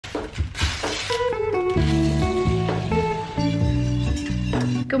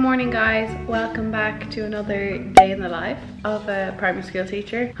Good morning guys, welcome back to another day in the life of a primary school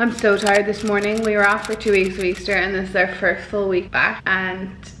teacher. I'm so tired this morning. We were off for 2 weeks of Easter and this is our first full week back,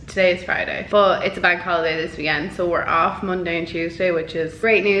 and today is Friday, but it's a bank holiday this weekend, so we're off Monday and Tuesday, which is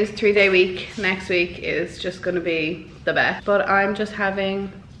great news. 3-day week next week is just going to be the best. But I'm just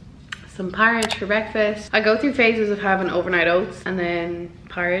having some porridge for breakfast. I go through phases of having overnight oats and then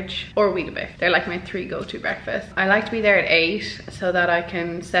porridge or Weetabix. They're like my 3 go-to breakfasts. I like to be there at 8 so that I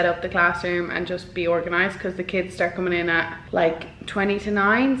can set up the classroom and just be organized, because the kids start coming in at like 20 to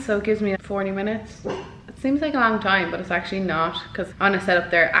 9, so it gives me 40 minutes. It seems like a long time, but it's actually not, because I want to set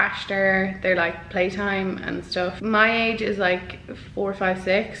up their ashter, their like playtime and stuff. My age is like 4, 5,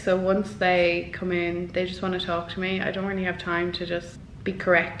 6, so once they come in they just want to talk to me. I don't really have time to just be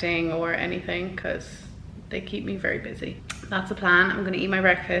correcting or anything because they keep me very busy. That's the plan. I'm gonna eat my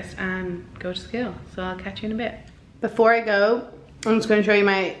breakfast and go to school, so I'll catch you in a bit. Before I go, I'm just gonna show you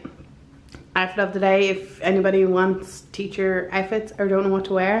my outfit of the day. If anybody wants teacher outfits or don't know what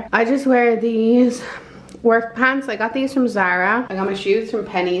to wear, I just wear these work pants. I got these from Zara. I got my shoes from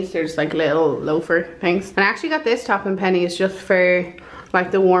Penny's. They're just like little loafer things, and I actually got this top in Penny's just for like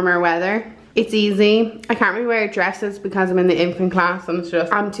the warmer weather. It's easy. I can't really wear dresses because I'm in the infant class and it's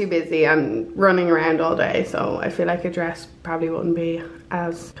just, I'm too busy. I'm running around all day, so I feel like a dress probably wouldn't be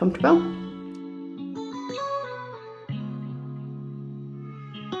as comfortable.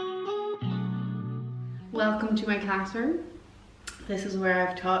 Welcome to my classroom. This is where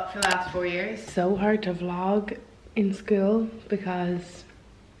I've taught for the last 4 years. So hard to vlog in school because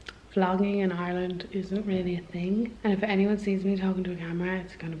vlogging in Ireland isn't really a thing. And if anyone sees me talking to a camera,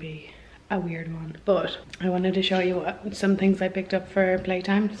 it's gonna be a weird one. But I wanted to show you some things I picked up for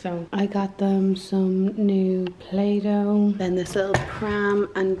playtime. So I got them some new Play-Doh, then this little pram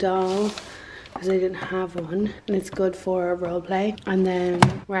and doll because I didn't have one, and it's good for role play. And then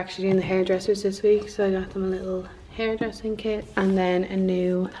we're actually doing the hairdressers this week, so I got them a little hairdressing kit, and then a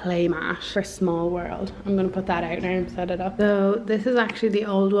new play mat for Small World. I'm gonna put that out now and set it up. So this is actually the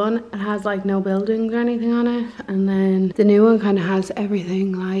old one. It has like no buildings or anything on it, and then the new one kind of has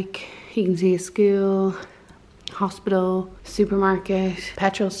everything. Like you can see a school, hospital, supermarket,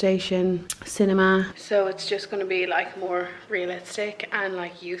 petrol station, cinema. So it's just gonna be like more realistic and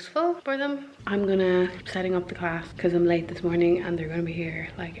like useful for them. I'm gonna setting up the class because I'm late this morning and they're gonna be here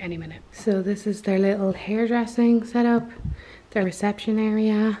like any minute. So this is their little hairdressing setup, their reception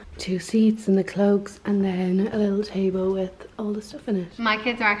area, 2 seats and the cloaks, and then a little table with all the stuff in it. My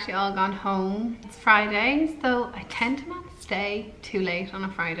kids are actually all gone home. It's Friday, so I tend to not stay too late on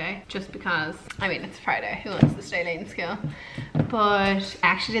a Friday, just because, I mean, it's Friday, who wants to stay late in school? But I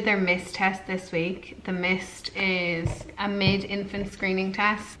actually did their MIST test this week. The MIST is a mid-infant screening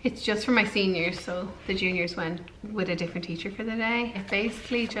test. It's just for my seniors, so the juniors went with a different teacher for the day. It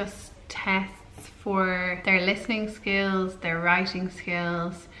basically just tests for their listening skills, their writing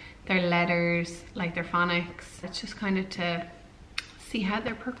skills, their letters, like their phonics. It's just kind of to see how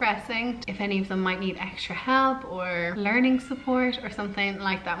they're progressing. If any of them might need extra help or learning support or something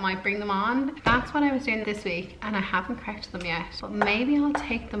like that might bring them on. That's what I was doing this week, and I haven't corrected them yet, but maybe I'll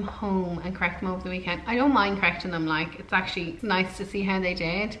take them home and correct them over the weekend. I don't mind correcting them, like it's actually nice to see how they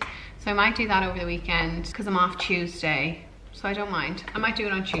did, so I might do that over the weekend because I'm off Tuesday. So I don't mind. I might do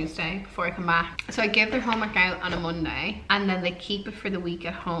it on Tuesday before I come back. So I give their homework out on a Monday, and then they keep it for the week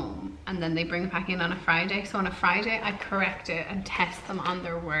at home, and then they bring it back in on a Friday. So on a Friday I correct it and test them on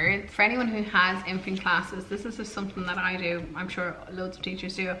their words. For anyone who has infant classes, this is just something that I do. I'm sure loads of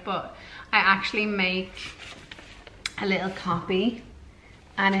teachers do it, but I actually make a little copy,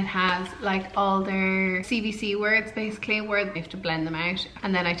 and it has like all their CBC words basically, where they have to blend them out,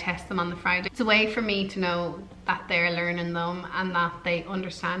 and then I test them on the Friday. It's a way for me to know that they're learning them and that they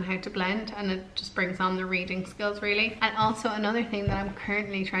understand how to blend, and it just brings on the reading skills really. And also another thing that I'm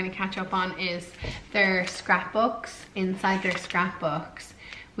currently trying to catch up on is their scrapbooks. Inside their scrapbooks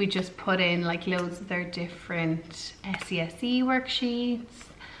we just put in like loads of their different SCSE worksheets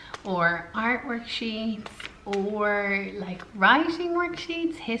or art worksheets or like writing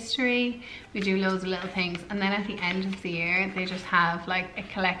worksheets, history. We do loads of little things, and then at the end of the year they just have like a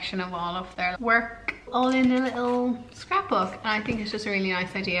collection of all of their work all in a little scrapbook, and I think it's just a really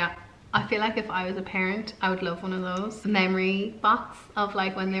nice idea. I feel like if I was a parent, I would love one of those memory box of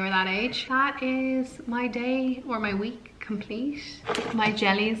like when they were that age. That is my day or my week complete. My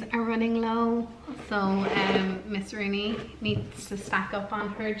jellies are running low, so Miss Rooney needs to stack up on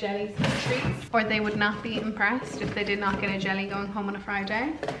her jellies and treats, or they would not be impressed if they did not get a jelly going home on a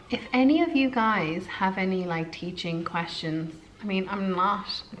Friday. If any of you guys have any like teaching questions, I mean, I'm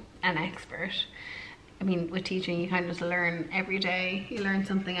not an expert, I mean, with teaching, you kind of just learn every day. You learn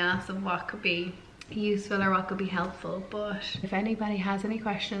something else of what could be useful or what could be helpful. But if anybody has any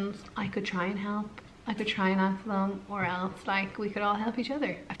questions, I could try and help. I could try and answer them, or else like we could all help each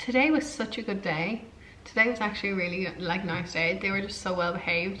other. Today was such a good day. Today was actually a really like nice day. They were just so well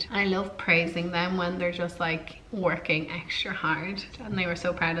behaved. I love praising them when they're just like working extra hard, and they were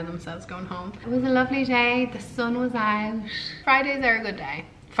so proud of themselves going home. It was a lovely day. The sun was out. Fridays are a good day.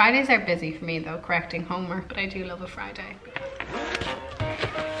 Fridays are busy for me though, correcting homework, but I do love a Friday.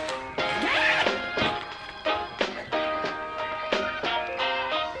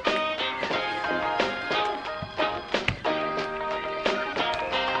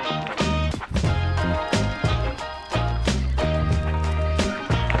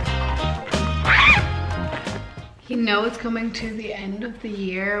 You know it's coming to the end of the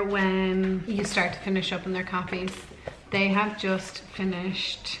year when you start to finish up on their copies. They have just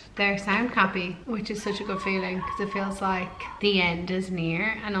finished their sound copy, which is such a good feeling because it feels like the end is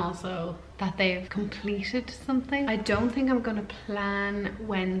near, and also that they've completed something. I don't think I'm gonna plan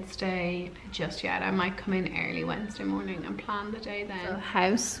Wednesday just yet. I might come in early Wednesday morning and plan the day then. So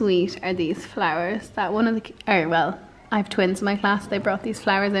how sweet are these flowers? That one of the, well, I have twins in my class. They brought these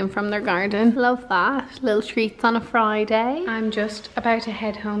flowers in from their garden. Love that. Little treats on a Friday. I'm just about to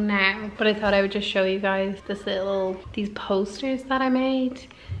head home now, but I thought I would just show you guys these posters that I made.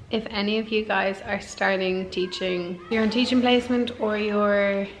 If any of you guys are starting teaching, you're on teaching placement, or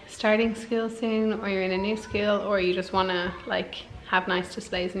you're starting school soon, or you're in a new school, or you just wanna like have nice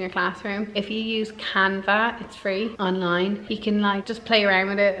displays in your classroom. If you use Canva, it's free online. You can like just play around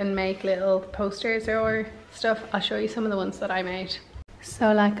with it and make little posters or stuff. I'll show you some of the ones that I made.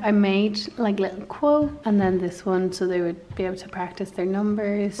 So like I made like little quote, and then this one so they would be able to practice their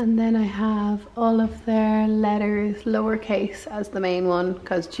numbers. And then I have all of their letters lowercase as the main one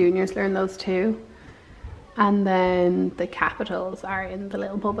because juniors learn those too. And then the capitals are in the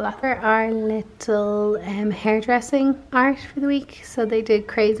little bubble. There are little hairdressing art for the week. So they did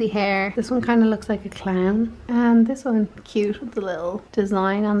crazy hair. This one kind of looks like a clown. And this one, cute with the little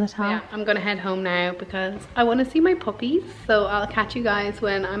design on the top. Yeah, I'm gonna head home now because I want to see my puppies. So I'll catch you guys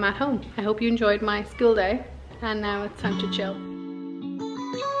when I'm at home. I hope you enjoyed my school day. And now it's time to chill.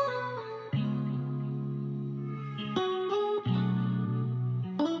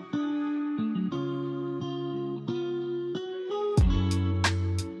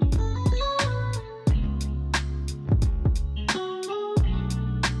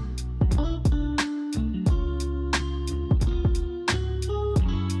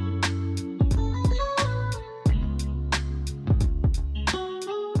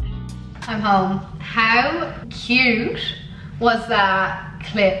 I'm home. How cute was that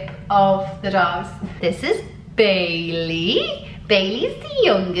clip of the dogs? This is Bailey. Bailey's the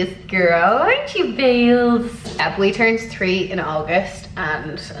youngest girl, aren't you, Bales? Yeah, Boy turns 3 in August,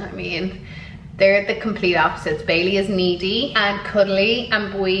 and I mean, they're the complete opposites. Bailey is needy and cuddly,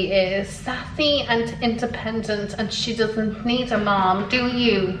 and Boy is sassy and independent, and she doesn't need a mom, do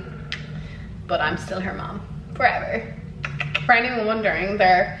you? But I'm still her mom, forever. For anyone wondering,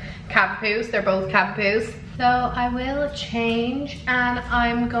 they're Cavapoos, they're both Cavapoos. So I will change, and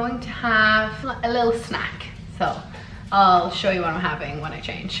I'm going to have a little snack. So I'll show you what I'm having when I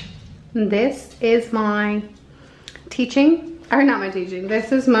change. This is my teaching, or not my teaching,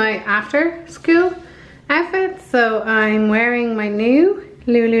 this is my after school outfit. So I'm wearing my new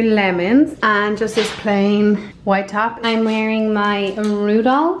Lululemons and just this plain white top. I'm wearing my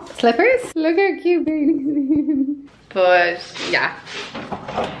Rudolph slippers. Look how cute Bailey's. But yeah,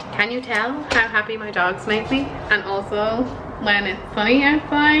 can you tell how happy my dogs make me? And also when it's sunny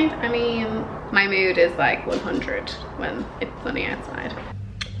outside, I mean, my mood is like 100 when it's sunny outside.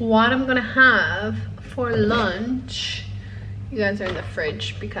 What I'm gonna have for lunch, you guys are in the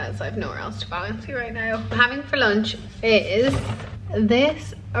fridge because I've nowhere else to balance you right now. What I'm having for lunch is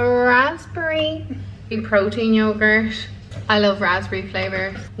this raspberry protein yogurt. I love raspberry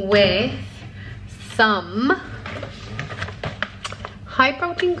flavor, with some high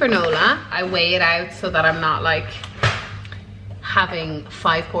protein granola. I weigh it out so that I'm not like having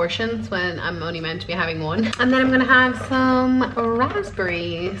 5 portions when I'm only meant to be having 1. And then I'm gonna have some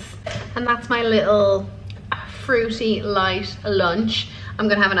raspberries, and that's my little fruity light lunch. I'm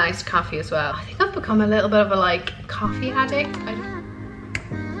gonna have an iced coffee as well. I think I've become a little bit of a like coffee addict.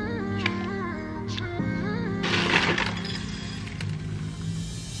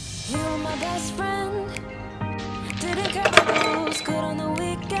 You're my best friend. Didn't care about who's good on the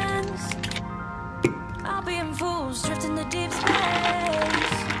weekends. I'll be in fools, drifting to deep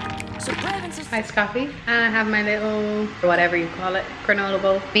space. So brave and so iced coffee, and I have my little, or whatever you call it, granola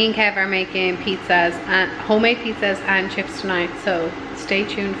bowl. Me and Kev are making pizzas, and homemade pizzas and chips tonight, so stay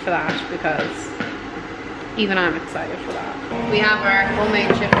tuned for that because even I'm excited for that. We have our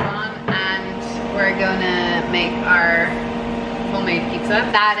homemade chips on and we're gonna make our homemade pizza.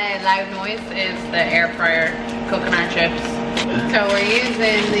 That loud noise is the air fryer cooking our chips. So we're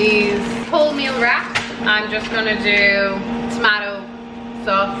using these wholemeal wraps. I'm just gonna do tomato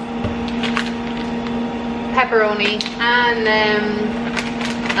sauce, pepperoni, and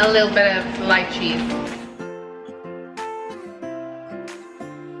a little bit of light cheese.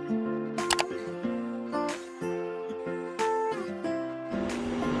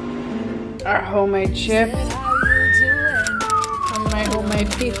 Our homemade chip how you doing? and my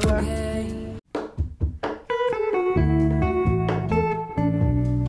homemade pizza.